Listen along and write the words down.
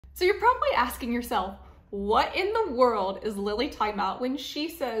So you're probably asking yourself, what in the world is Lily talking about when she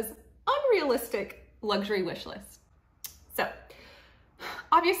says unrealistic luxury wish list? So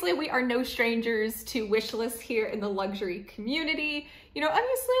obviously we are no strangers to wish lists here in the luxury community. You know,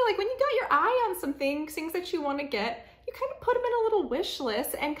 obviously, like when you got your eye on some things that you want to get, you kind of put them in a little wish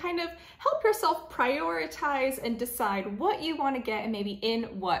list and kind of help yourself prioritize and decide what you want to get and maybe in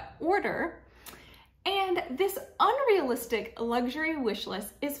what order. And this unrealistic luxury wish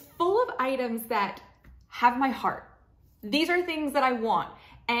list is full of items that have my heart. These are things that I want.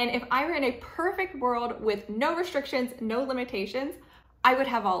 And if I were in a perfect world with no restrictions, no limitations, I would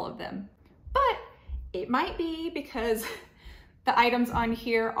have all of them. But it might be because the items on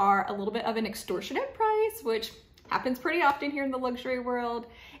here are a little bit of an extortionate price, which happens pretty often here in the luxury world.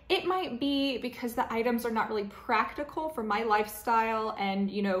 It might be because the items are not really practical for my lifestyle and,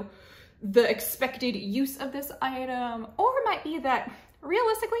 you know, the expected use of this item. Or it might be that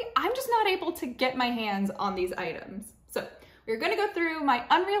realistically, I'm just not able to get my hands on these items. So we're gonna go through my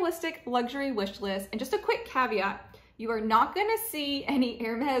unrealistic luxury wish list, and just a quick caveat, you are not gonna see any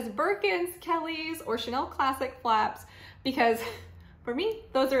Hermes Birkins, Kellys, or Chanel Classic flaps, because for me,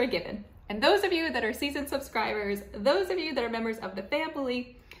 those are a given. And those of you that are seasoned subscribers, those of you that are members of the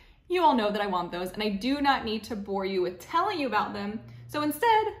family, you all know that I want those, and I do not need to bore you with telling you about them. So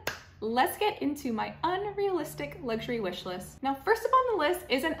instead, let's get into my unrealistic luxury wish list. Now, first up on the list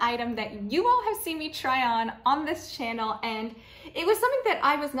is an item that you all have seen me try on this channel, and it was something that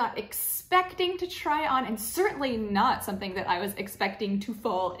I was not expecting to try on, and certainly not something that I was expecting to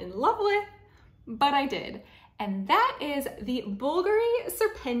fall in love with, but I did. And that is the Bulgari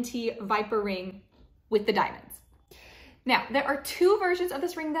Serpenti Viper ring with the diamonds. Now, there are two versions of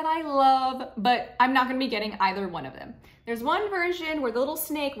this ring that I love, but I'm not gonna be getting either one of them. There's one version where the little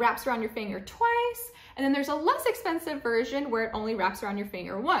snake wraps around your finger twice, and then there's a less expensive version where it only wraps around your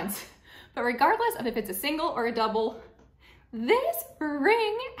finger once. But regardless of if it's a single or a double, this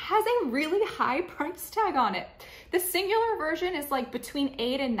ring has a really high price tag on it. The singular version is like between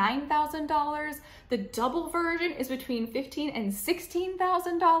 $8,000 and $9,000. The double version is between $15,000 and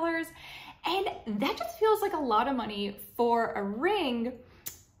 $16,000. And that just feels like a lot of money for a ring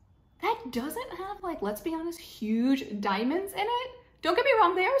that doesn't have, like, let's be honest, huge diamonds in it. Don't get me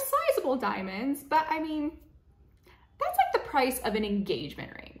wrong, they are sizable diamonds, but I mean, that's like the price of an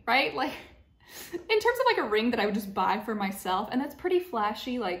engagement ring, right? Like, in terms of like a ring that I would just buy for myself, and that's pretty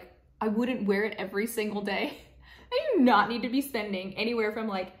flashy, like I wouldn't wear it every single day. I do not need to be spending anywhere from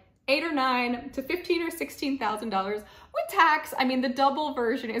like $8,000 or $9,000 to $15,000 or $16,000 with tax. I mean, the double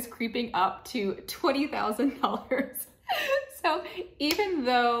version is creeping up to $20,000. So even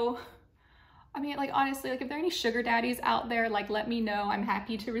though, I mean, like, honestly, like if there are any sugar daddies out there, like, let me know. I'm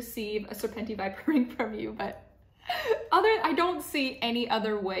happy to receive a Serpenti Viper ring from you, but I don't see any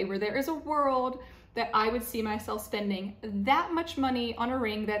other way where there is a world that I would see myself spending that much money on a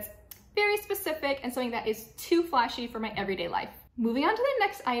ring that's very specific and something that is too flashy for my everyday life. Moving on to the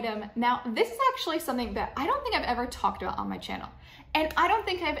next item. Now, this is actually something that I don't think I've ever talked about on my channel, and I don't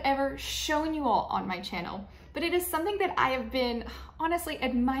think I've ever shown you all on my channel, but it is something that I have been honestly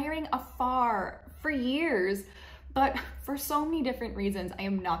admiring afar for years, but for so many different reasons, I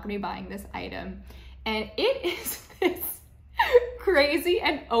am not gonna be buying this item. And it is this crazy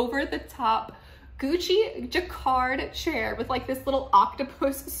and over the top Gucci jacquard chair with like this little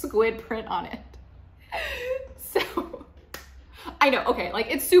octopus squid print on it. So I know, okay,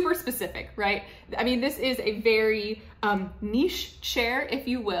 like it's super specific, right? I mean, this is a very niche chair, if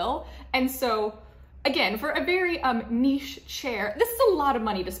you will. And so again, for a very niche chair, this is a lot of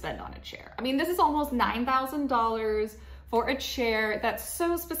money to spend on a chair. I mean, this is almost $9,000 for a chair that's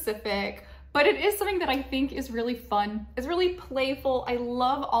so specific, but it is something that I think is really fun. It's really playful. I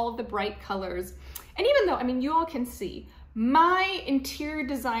love all of the bright colors. And even though, I mean, you all can see, my interior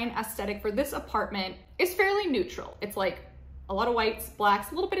design aesthetic for this apartment is fairly neutral. It's like a lot of whites,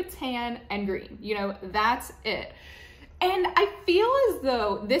 blacks, a little bit of tan, and green. You know, that's it. And I feel as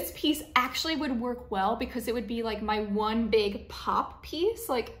though this piece actually would work well because it would be like my one big pop piece.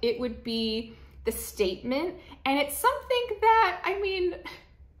 Like it would be the statement. And it's something that, I mean,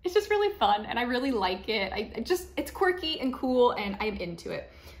 it's just really fun and I really like it. It's quirky and cool and I'm into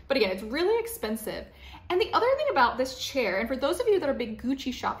it. But again, it's really expensive. And the other thing about this chair, and for those of you that are big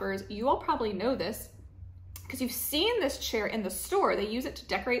Gucci shoppers, you all probably know this because you've seen this chair in the store. They use it to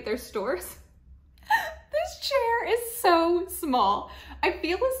decorate their stores. This chair is so small. I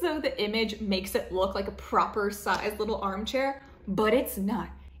feel as though the image makes it look like a proper size little armchair, but it's not.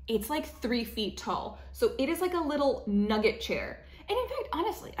 It's like 3 feet tall. So it is like a little nugget chair. And in fact,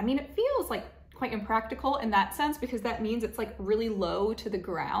 honestly, I mean, it feels like quite impractical in that sense because that means it's like really low to the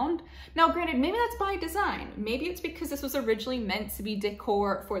ground. Now, granted, maybe that's by design. Maybe it's because this was originally meant to be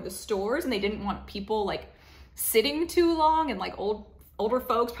decor for the stores and they didn't want people like sitting too long, and like older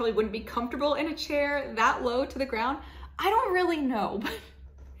folks probably wouldn't be comfortable in a chair that low to the ground. I don't really know, but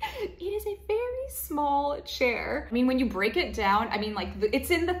it is a very small chair. I mean, when you break it down, I mean, like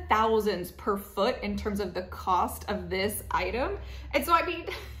it's in the thousands per foot in terms of the cost of this item. And so, I mean,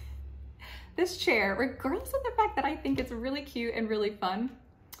 this chair, regardless of the fact that I think it's really cute and really fun,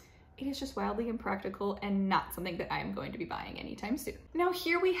 it is just wildly impractical and not something that I am going to be buying anytime soon. Now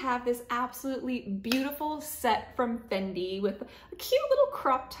here we have this absolutely beautiful set from Fendi with a cute little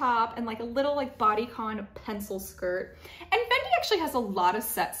crop top and like a little like bodycon pencil skirt. And Fendi actually has a lot of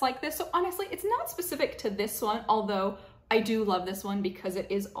sets like this. So honestly, it's not specific to this one, although I do love this one because it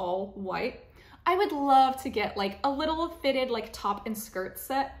is all white. I would love to get like a little fitted like top and skirt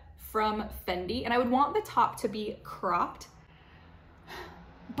set from Fendi, and I would want the top to be cropped.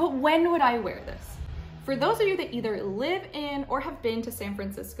 But when would I wear this? For those of you that either live in or have been to San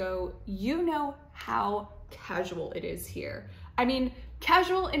Francisco, you know how casual it is here. I mean,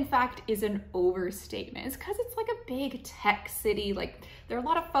 casual, in fact, is an overstatement. It's because it's like a big tech city. Like, there are a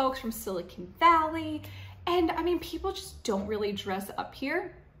lot of folks from Silicon Valley, and I mean, people just don't really dress up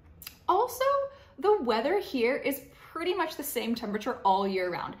here. Also, the weather here is pretty much the same temperature all year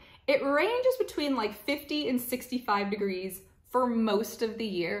round. It ranges between like 50 and 65 degrees for most of the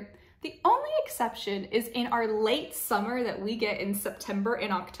year. The only exception is in our late summer that we get in September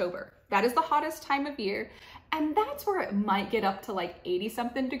and October. That is the hottest time of year, and that's where it might get up to like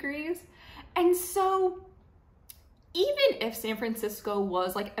 80-something degrees. And so even if San Francisco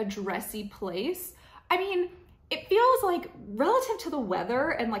was like a dressy place, I mean, it feels like relative to the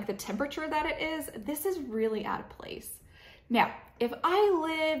weather and like the temperature that it is, this is really out of place. Now, if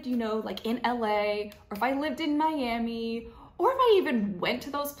I lived, you know, like in LA, or if I lived in Miami, or if I even went to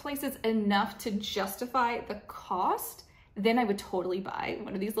those places enough to justify the cost, then I would totally buy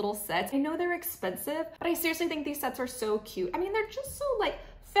one of these little sets. I know they're expensive, but I seriously think these sets are so cute. I mean, they're just so like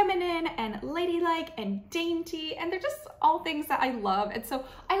feminine and ladylike and dainty, and they're just all things that I love. And so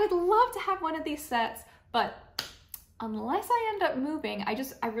I would love to have one of these sets, but unless I end up moving,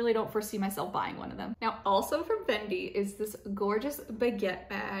 I really don't foresee myself buying one of them. Now, also from Fendi is this gorgeous baguette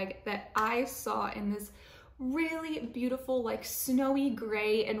bag that I saw in this really beautiful, like snowy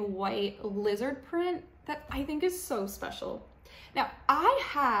gray and white lizard print that I think is so special. Now, I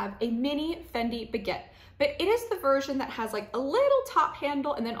have a mini Fendi baguette, but it is the version that has like a little top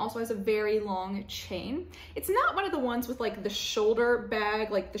handle and then also has a very long chain. It's not one of the ones with like the shoulder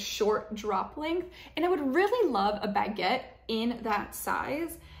bag, like the short drop length. And I would really love a baguette in that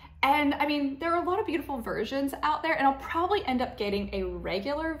size. And I mean, there are a lot of beautiful versions out there, and I'll probably end up getting a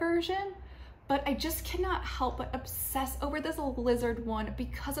regular version, but I just cannot help but obsess over this lizard one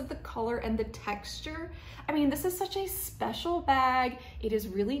because of the color and the texture. I mean, this is such a special bag. It is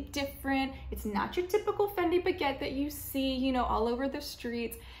really different. It's not your typical Fendi baguette that you see, you know, all over the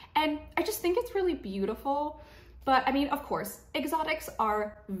streets. And I just think it's really beautiful. But I mean, of course, exotics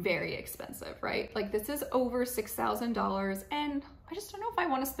are very expensive, right? Like this is over $6,000, and I just don't know if I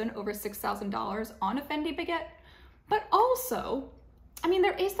want to spend over $6,000 on a Fendi baguette. But also, I mean,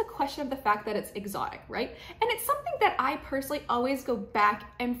 there is the question of the fact that it's exotic, right? And it's something that I personally always go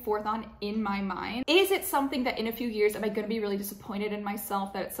back and forth on in my mind. Is it something that in a few years, am I gonna be really disappointed in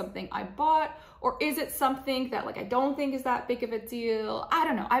myself that it's something I bought? Or is it something that like I don't think is that big of a deal? I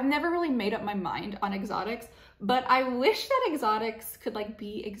don't know. I've never really made up my mind on exotics, but I wish that exotics could like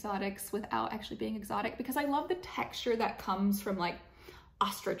be exotics without actually being exotic, because I love the texture that comes from like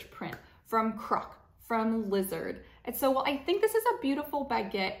ostrich print, from croc, from lizard. And so while I think this is a beautiful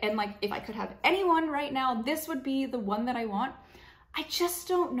baguette, and like if I could have anyone right now, this would be the one that I want, I just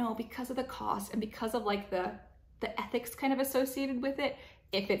don't know, because of the cost and because of like the ethics kind of associated with it,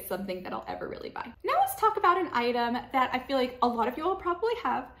 if it's something that I'll ever really buy. Now let's talk about an item that I feel like a lot of you all probably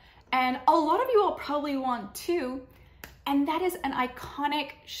have, and a lot of you all probably want too, and that is an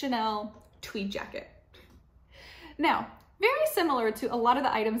iconic Chanel tweed jacket. Now, very similar to a lot of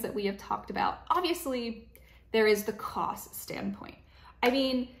the items that we have talked about, obviously there is the cost standpoint. I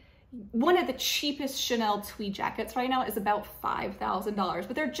mean, one of the cheapest Chanel tweed jackets right now is about $5,000,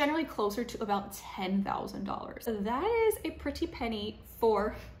 but they're generally closer to about $10,000. So that is a pretty penny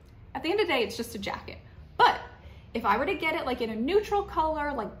for, at the end of the day, it's just a jacket. But if I were to get it like in a neutral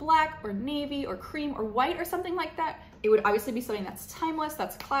color, like black or navy or cream or white or something like that, it would obviously be something that's timeless,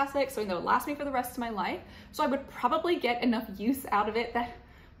 that's classic, something that would last me for the rest of my life. So I would probably get enough use out of it that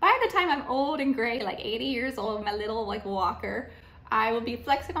by the time I'm old and gray, like 80 years old, my little like walker, I will be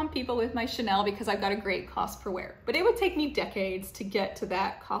flexing on people with my Chanel because I've got a great cost per wear, but it would take me decades to get to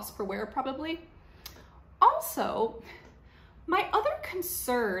that cost per wear probably. Also, my other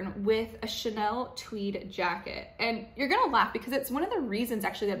concern with a Chanel tweed jacket, and you're gonna laugh because it's one of the reasons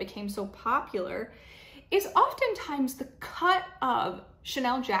actually that it became so popular, is oftentimes the cut of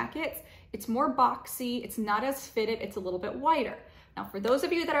Chanel jackets, it's more boxy, it's not as fitted, it's a little bit wider. Now, for those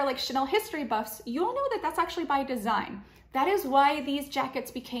of you that are like Chanel history buffs, you all know that that's actually by design. That is why these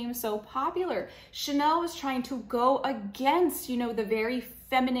jackets became so popular. Chanel was trying to go against, you know, the very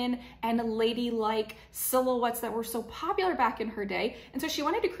feminine and ladylike silhouettes that were so popular back in her day. And so she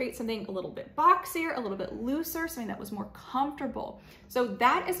wanted to create something a little bit boxier, a little bit looser, something that was more comfortable. So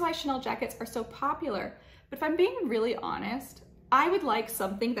that is why Chanel jackets are so popular. But if I'm being really honest, I would like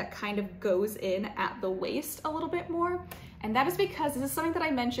something that kind of goes in at the waist a little bit more. And that is because this is something that I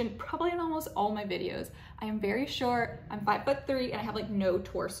mentioned probably in almost all my videos. I am very short, I'm 5'3", and I have like no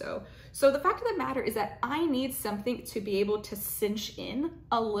torso. So the fact of the matter is that I need something to be able to cinch in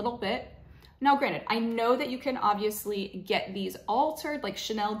a little bit. Now granted, I know that you can obviously get these altered, like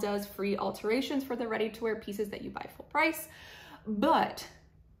Chanel does free alterations for the ready-to-wear pieces that you buy full price, but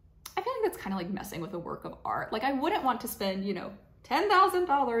I feel like that's kind of like messing with a work of art. Like I wouldn't want to spend, you know,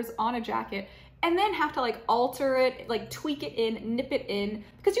 $10,000 on a jacket and then have to like alter it, like tweak it in, nip it in,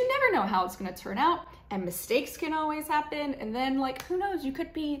 because you never know how it's gonna turn out, and mistakes can always happen, and then like, who knows, you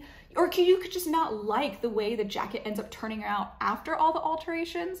could be, or you could just not like the way the jacket ends up turning out after all the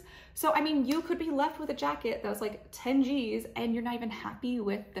alterations. So, I mean, you could be left with a jacket that was like 10 G's and you're not even happy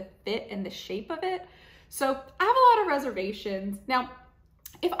with the fit and the shape of it. So I have a lot of reservations. Now,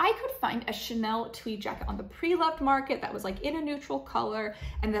 if I could find a Chanel tweed jacket on the pre-loved market that was like in a neutral color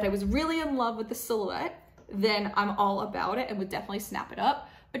and that I was really in love with the silhouette, then I'm all about it and would definitely snap it up.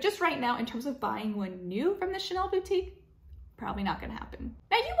 But just right now, in terms of buying one new from the Chanel boutique, probably not gonna happen.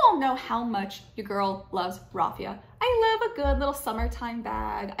 Now you all know how much your girl loves raffia. I love a good little summertime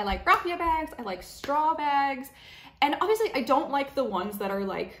bag. I like raffia bags, I like straw bags. And obviously I don't like the ones that are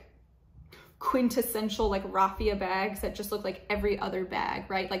like quintessential like raffia bags that just look like every other bag,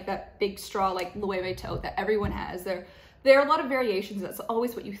 right? Like that big straw like Louis Vuitton that everyone has. There are a lot of variations. That's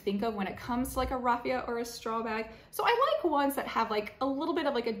always what you think of when it comes to like a raffia or a straw bag. So I like ones that have like a little bit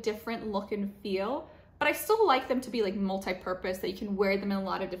of like a different look and feel, but I still like them to be like multi-purpose, that you can wear them in a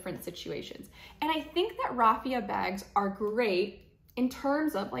lot of different situations. And I think that raffia bags are great in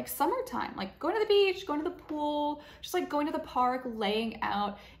terms of like summertime, like going to the beach, going to the pool, just like going to the park, laying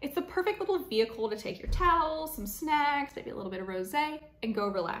out. It's the perfect little vehicle to take your towels, some snacks, maybe a little bit of rosé, and go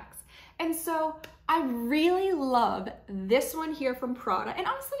relax. And so I really love this one here from Prada. And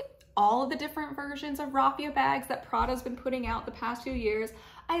honestly, all of the different versions of raffia bags that Prada's been putting out the past few years.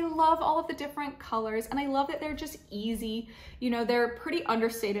 I love all of the different colors, and I love that they're just easy. You know, they're pretty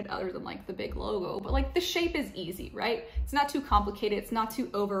understated other than like the big logo, but like the shape is easy, right? It's not too complicated. It's not too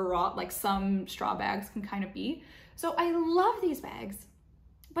overwrought like some straw bags can kind of be. So I love these bags.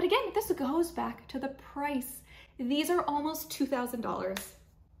 But again, this goes back to the price. These are almost $2,000.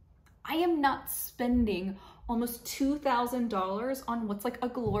 I am not spending almost $2,000 on what's like a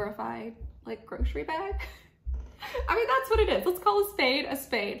glorified like grocery bag. I mean, that's what it is. Let's call a spade a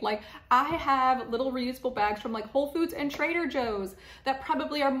spade. Like, I have little reusable bags from like Whole Foods and Trader Joe's that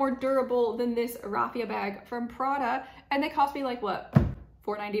probably are more durable than this raffia bag from Prada, and they cost me like what,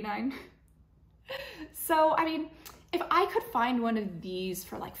 $4.99? So I mean, if I could find one of these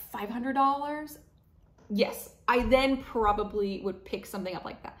for like $500, yes, I then probably would pick something up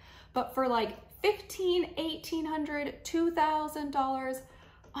like that. But for like $1,500, $1,800, $2,000,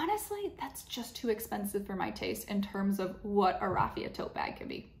 honestly, that's just too expensive for my taste in terms of what a raffia tote bag can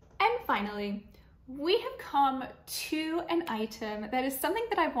be. And finally, we have come to an item that is something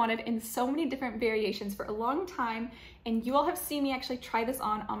that I've wanted in so many different variations for a long time, and you all have seen me actually try this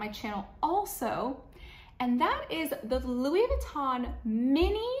on my channel also, and that is the Louis Vuitton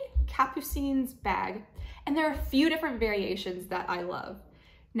mini Capucines bag. And there are a few different variations that I love.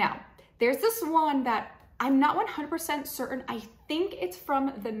 Now, there's this one that I'm not 100% certain. I think it's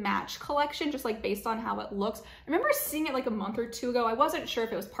from the Match collection, just like based on how it looks. I remember seeing it like a month or two ago. I wasn't sure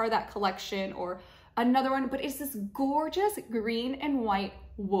if it was part of that collection or another one, but it's this gorgeous green and white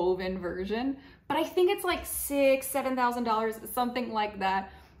woven version. But I think it's like $6,000, $7,000, something like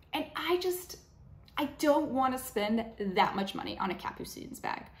that. And I don't want to spend that much money on a Capucines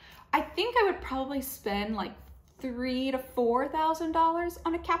bag. I think I would probably spend like $3,000 to $4,000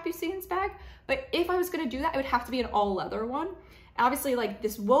 on a Capucines bag, but if I was gonna do that, it would have to be an all leather one. Obviously, like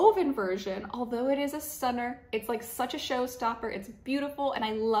this woven version, although it is a stunner, it's like such a showstopper. It's beautiful, and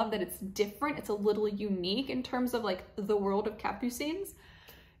I love that it's different. It's a little unique in terms of like the world of capucines.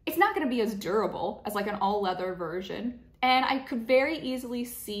 It's not going to be as durable as like an all leather version. And I could very easily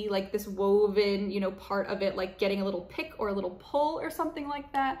see like this woven, you know, part of it like getting a little pick or a little pull or something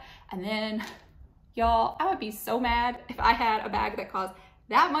like that. And then, y'all, I would be so mad if I had a bag that cost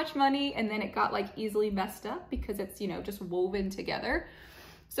that much money and then it got like easily messed up because it's, you know, just woven together.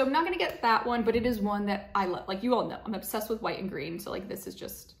 So I'm not gonna get that one, but it is one that I love. Like you all know, I'm obsessed with white and green. So like this is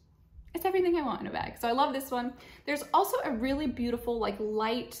just, it's everything I want in a bag. So I love this one. There's also a really beautiful, like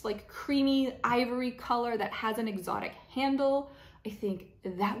light, like creamy ivory color that has an exotic handle. I think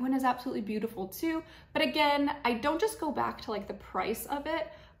that one is absolutely beautiful too. But again, I don't just go back to like the price of it,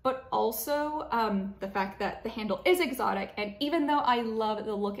 but also the fact that the handle is exotic. And even though I love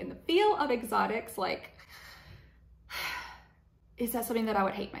the look and the feel of exotics, like, is that something that I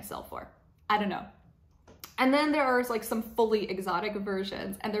would hate myself for? I don't know. And then there are like some fully exotic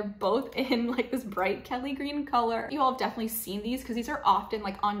versions, and they're both in like this bright Kelly green color. You all have definitely seen these because these are often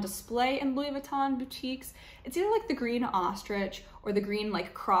like on display in Louis Vuitton boutiques. It's either like the green ostrich or the green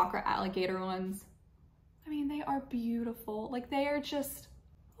like croc or alligator ones. I mean, they are beautiful. Like they are just,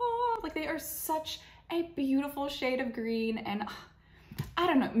 oh, like they are such a beautiful shade of green. And I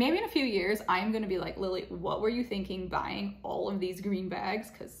don't know, maybe in a few years, I'm gonna be like, Lily, what were you thinking buying all of these green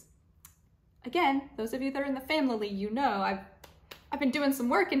bags? Because again, those of you that are in the family, you know, I've been doing some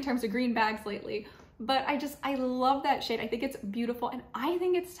work in terms of green bags lately, but I love that shade. I think it's beautiful and I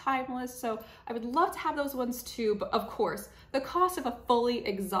think it's timeless. So I would love to have those ones too. But of course, the cost of a fully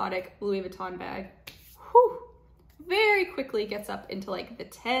exotic Louis Vuitton bag, whew, very quickly gets up into like the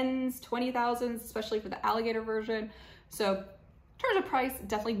 10s, 20,000s, especially for the alligator version. So in terms of price,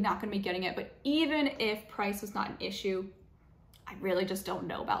 definitely not gonna be getting it. But even if price is not an issue, I really just don't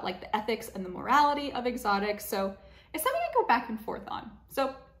know about like the ethics and the morality of exotics. So it's something I go back and forth on.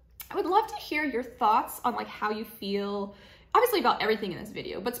 So I would love to hear your thoughts on like how you feel, obviously about everything in this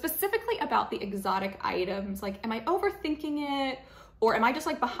video, but specifically about the exotic items. Like, am I overthinking it? Or am I just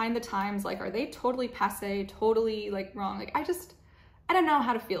like behind the times? Like, are they totally passe, totally like wrong? Like, I don't know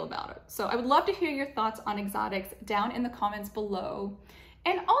how to feel about it. So I would love to hear your thoughts on exotics down in the comments below.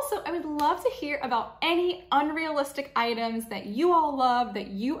 And also, I would love to hear about any unrealistic items that you all love, that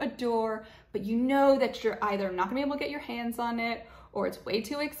you adore, but you know that you're either not gonna be able to get your hands on it, or it's way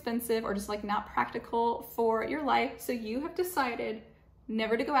too expensive, or just like not practical for your life. So you have decided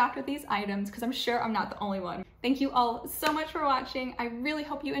never to go after these items, because I'm sure I'm not the only one. Thank you all so much for watching. I really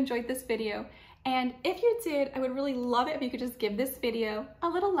hope you enjoyed this video. And if you did, I would really love it if you could just give this video a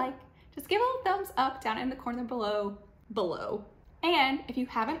little like, just give a little thumbs up down in the corner below. And if you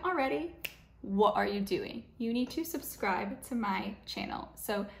haven't already, what are you doing? You need to subscribe to my channel.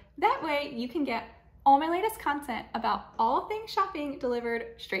 So that way you can get all my latest content about all things shopping delivered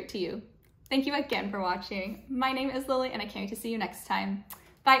straight to you. Thank you again for watching. My name is Lily and I can't wait to see you next time.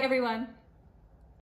 Bye everyone.